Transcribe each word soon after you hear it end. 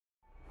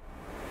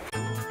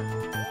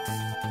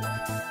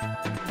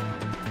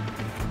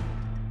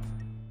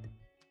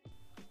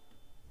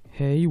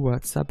Hey,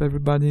 what's up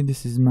everybody,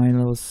 this is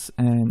Milos,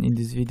 and in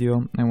this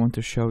video I want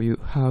to show you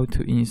how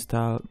to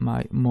install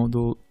my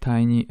module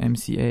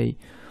TinyMCE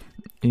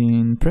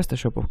in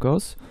PrestaShop, of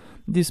course.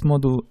 This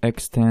module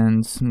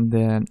extends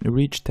the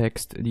rich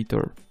text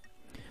editor.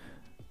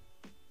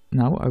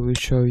 Now I will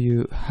show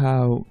you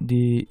how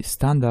the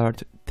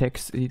standard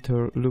text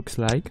editor looks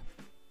like.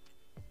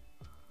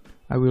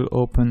 I will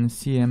open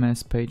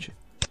CMS page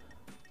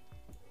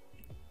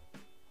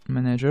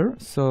manager.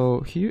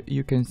 So here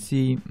you can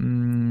see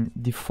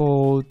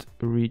default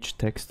rich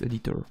text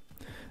editor.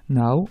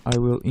 Now I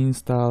will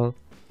install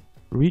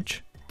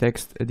rich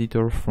text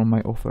editor from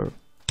my offer.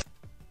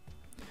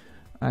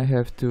 I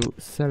have to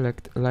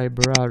select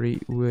library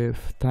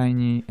with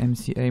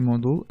TinyMCE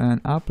module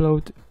and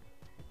upload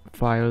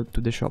file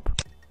to the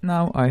shop.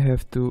 Now I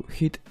have to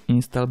hit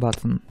install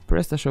button.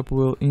 PrestaShop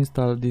will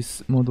install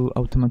this module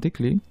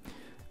automatically,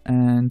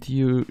 and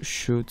you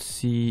should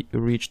see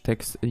rich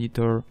text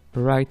editor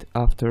right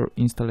after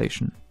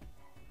installation.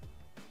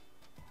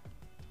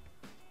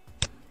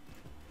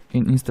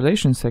 In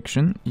installation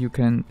section you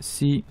can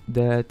see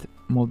that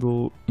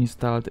module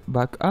installed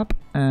backup,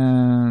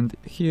 and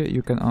here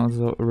you can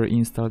also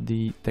reinstall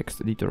the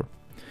text editor.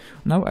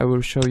 Now I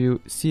will show you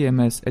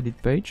CMS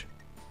edit page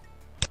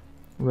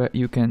where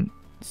you can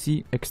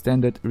see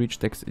extended rich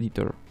text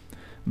editor,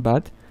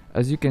 but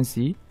as you can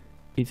see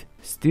it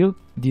still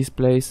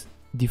displays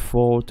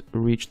default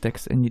rich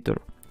text editor.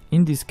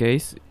 In this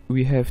case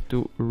we have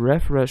to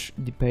refresh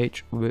the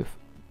page with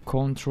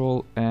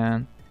Ctrl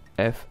and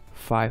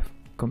F5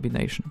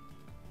 combination.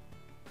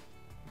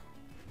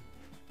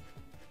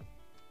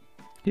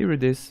 Here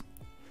it is,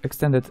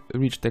 extended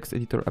rich text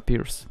editor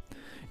appears.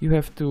 You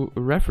have to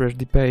refresh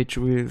the page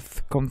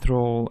with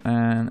Ctrl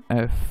and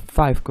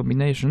F5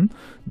 combination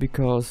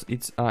because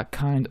it's a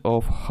kind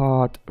of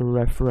hard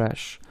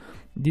refresh.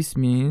 This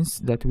means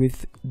that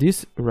with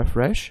this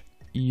refresh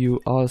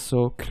you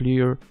also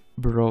clear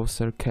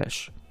browser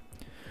cache.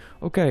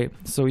 Okay,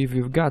 so if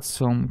you've got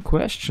some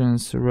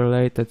questions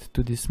related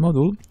to this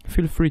module,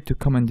 feel free to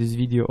comment this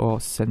video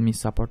or send me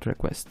support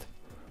request.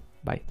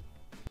 Bye.